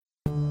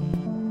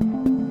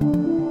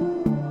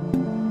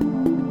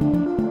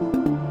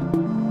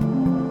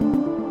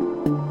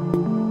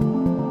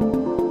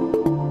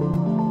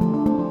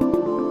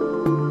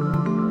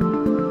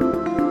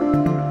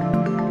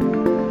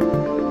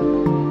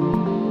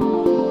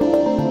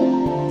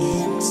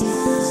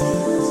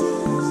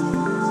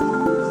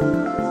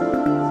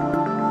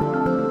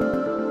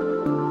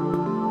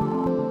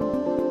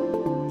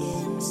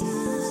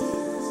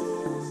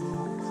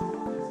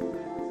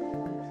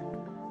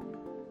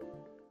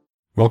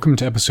Welcome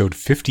to episode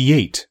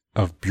 58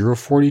 of Bureau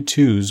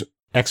 42's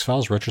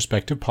X-Files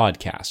Retrospective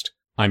Podcast.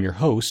 I'm your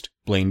host,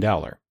 Blaine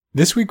Dowler.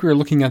 This week we are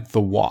looking at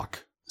The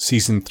Walk,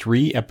 Season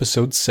 3,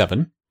 Episode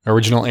 7.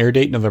 Original air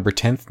date November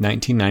 10th,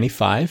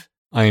 1995.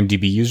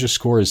 IMDb user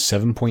score is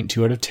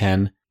 7.2 out of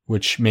 10,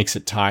 which makes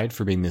it tied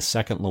for being the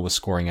second lowest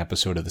scoring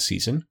episode of the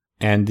season.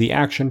 And the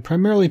action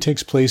primarily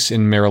takes place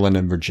in Maryland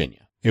and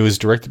Virginia. It was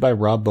directed by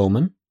Rob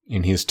Bowman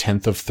in his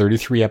 10th of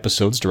 33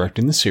 episodes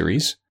directing the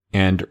series,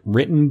 and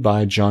written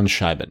by John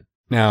Scheiben.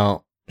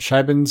 Now,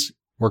 Scheiben's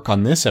work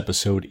on this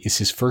episode is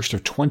his first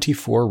of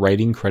 24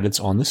 writing credits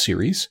on the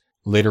series.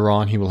 Later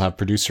on, he will have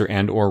producer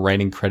and or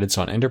writing credits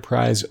on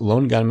Enterprise,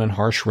 Lone Gunman,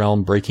 Harsh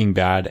Realm, Breaking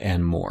Bad,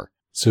 and more.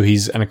 So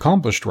he's an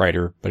accomplished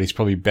writer, but he's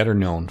probably better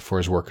known for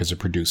his work as a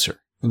producer.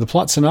 And the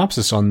plot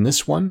synopsis on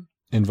this one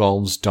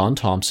involves Don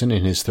Thompson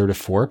in his third of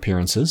 4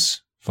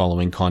 appearances,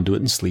 following Conduit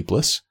and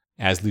Sleepless,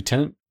 as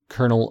Lieutenant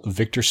Colonel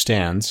Victor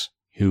Stans,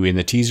 who in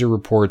the teaser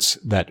reports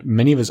that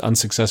many of his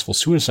unsuccessful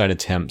suicide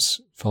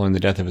attempts following the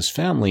death of his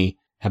family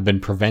have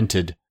been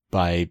prevented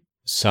by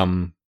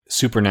some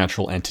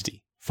supernatural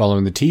entity.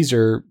 Following the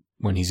teaser,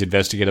 when he's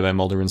investigated by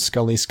Mulder and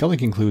Scully, Scully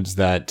concludes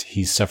that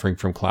he's suffering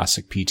from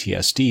classic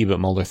PTSD, but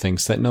Mulder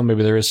thinks that no,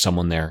 maybe there is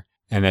someone there.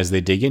 And as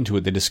they dig into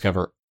it, they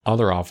discover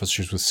other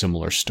officers with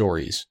similar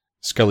stories.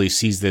 Scully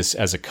sees this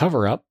as a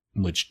cover-up,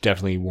 which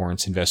definitely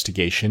warrants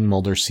investigation.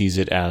 Mulder sees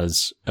it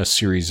as a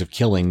series of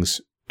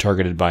killings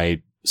targeted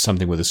by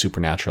something with a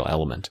supernatural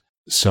element.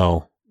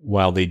 So,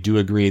 while they do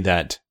agree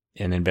that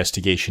an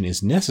investigation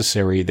is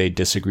necessary, they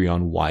disagree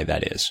on why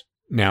that is.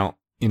 Now,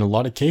 in a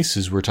lot of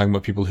cases, we're talking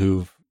about people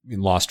who've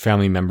lost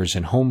family members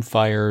in home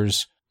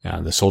fires.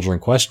 The soldier in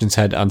question's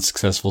had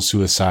unsuccessful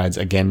suicides,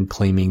 again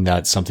claiming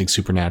that something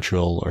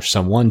supernatural or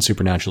someone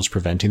supernatural is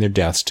preventing their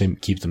deaths to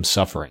keep them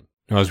suffering.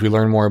 Now, as we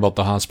learn more about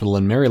the hospital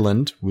in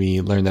Maryland,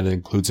 we learn that it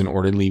includes an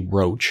orderly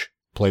Roach,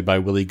 played by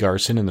Willie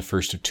Garson in the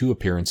first of 2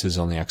 appearances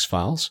on The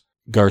X-Files.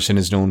 Garson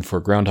is known for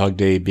Groundhog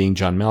Day, Being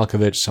John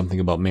Malkovich, Something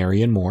About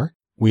Mary, and more.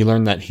 We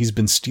learn that he's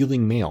been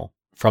stealing mail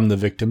from the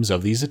victims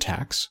of these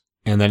attacks,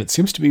 and that it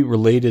seems to be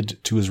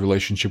related to his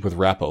relationship with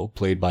Rappo,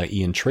 played by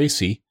Ian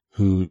Tracy,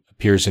 who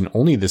appears in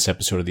only this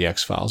episode of The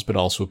X-Files, but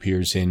also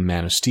appears in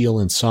Man of Steel,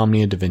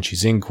 Insomnia, Da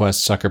Vinci's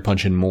Inquest, Sucker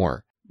Punch, and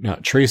more. Now,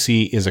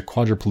 Tracy is a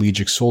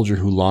quadriplegic soldier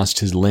who lost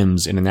his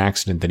limbs in an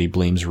accident that he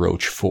blames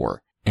Roach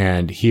for.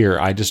 And here,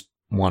 I just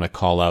want to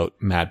call out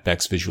Matt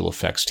Beck's visual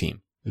effects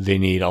team. They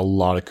need a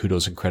lot of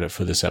kudos and credit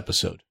for this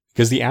episode.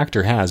 Because the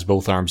actor has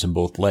both arms and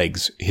both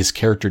legs. His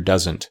character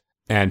doesn't.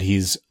 And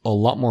he's a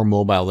lot more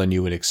mobile than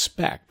you would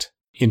expect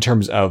in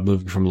terms of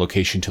moving from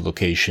location to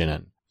location.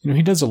 And,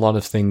 he does a lot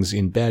of things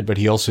in bed, but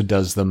he also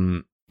does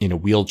them in a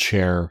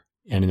wheelchair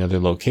and in other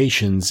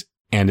locations.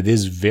 And it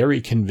is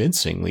very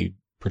convincingly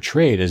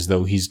portrayed as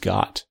though he's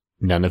got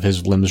none of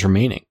his limbs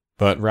remaining.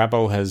 But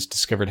Rappo has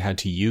discovered how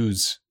to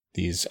use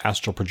these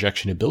astral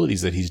projection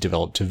abilities that he's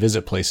developed to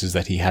visit places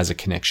that he has a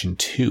connection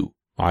to,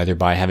 either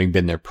by having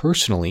been there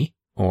personally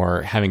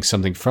or having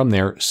something from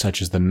there,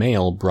 such as the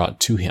mail, brought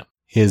to him.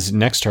 His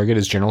next target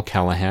is General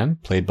Callahan,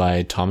 played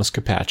by Thomas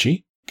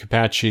Capacci.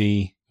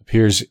 Capacci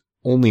appears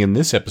only in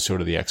this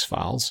episode of The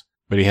X-Files,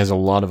 but he has a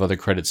lot of other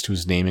credits to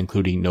his name,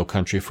 including No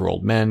Country for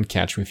Old Men,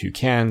 Catch Me If You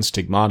Can,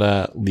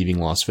 Stigmata, Leaving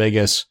Las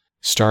Vegas,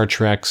 Star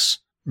Trek's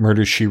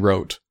Murder, She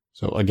Wrote.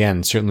 So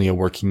again, certainly a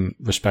working,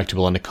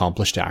 respectable, and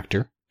accomplished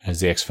actor, as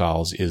The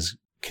X-Files is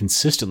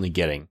consistently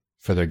getting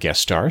for their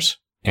guest stars.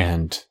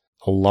 And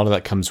a lot of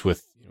that comes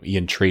with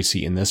Ian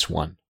Tracy in this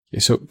one.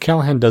 So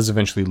Callahan does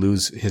eventually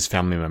lose his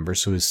family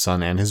members, so his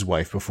son and his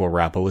wife, before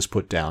Rappo is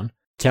put down.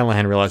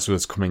 Callahan realizes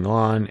what's coming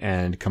on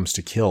and comes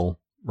to kill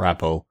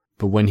Rappo.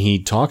 But when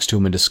he talks to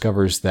him and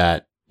discovers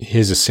that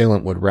his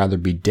assailant would rather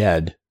be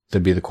dead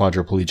than be the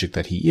quadriplegic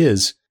that he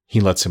is,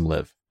 he lets him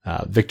live.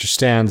 Victor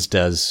Stans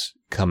does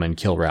come and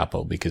kill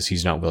Rappo because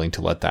he's not willing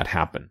to let that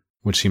happen,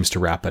 which seems to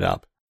wrap it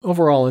up.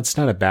 Overall, it's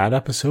not a bad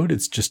episode,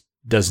 it just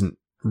doesn't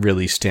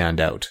really stand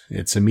out.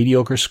 It's a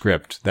mediocre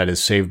script that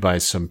is saved by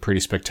some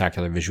pretty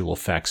spectacular visual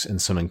effects and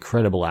some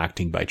incredible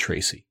acting by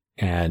Tracy.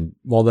 And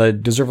while they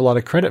deserve a lot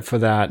of credit for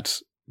that,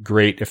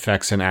 great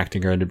effects and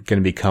acting are going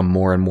to become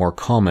more and more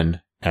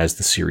common as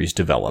the series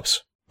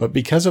develops. But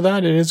because of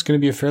that, it is going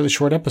to be a fairly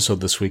short episode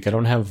this week. I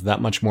don't have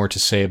that much more to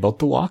say about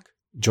The Walk.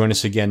 Join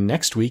us again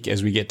next week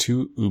as we get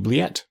to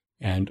Oubliette.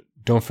 And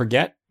don't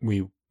forget,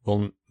 we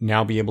will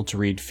now be able to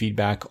read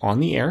feedback on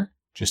the air.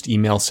 Just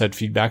email said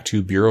feedback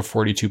to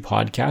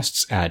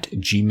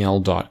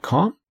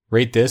bureau42podcasts@gmail.com.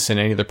 Rate this and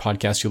any other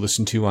podcast you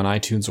listen to on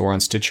iTunes or on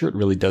Stitcher. It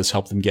really does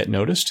help them get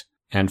noticed.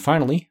 And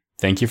finally,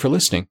 thank you for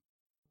listening.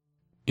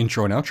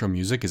 Intro and outro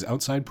music is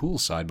Outside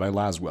Poolside by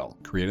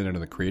Laswell, created under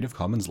the Creative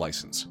Commons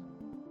license.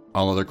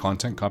 All other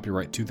content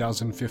copyright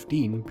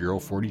 2015, Bureau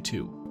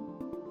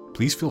 42.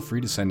 Please feel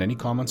free to send any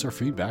comments or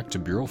feedback to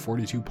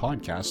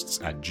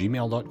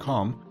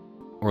bureau42podcasts@gmail.com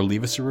or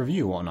leave us a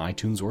review on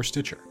iTunes or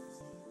Stitcher.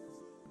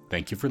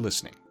 Thank you for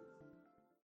listening.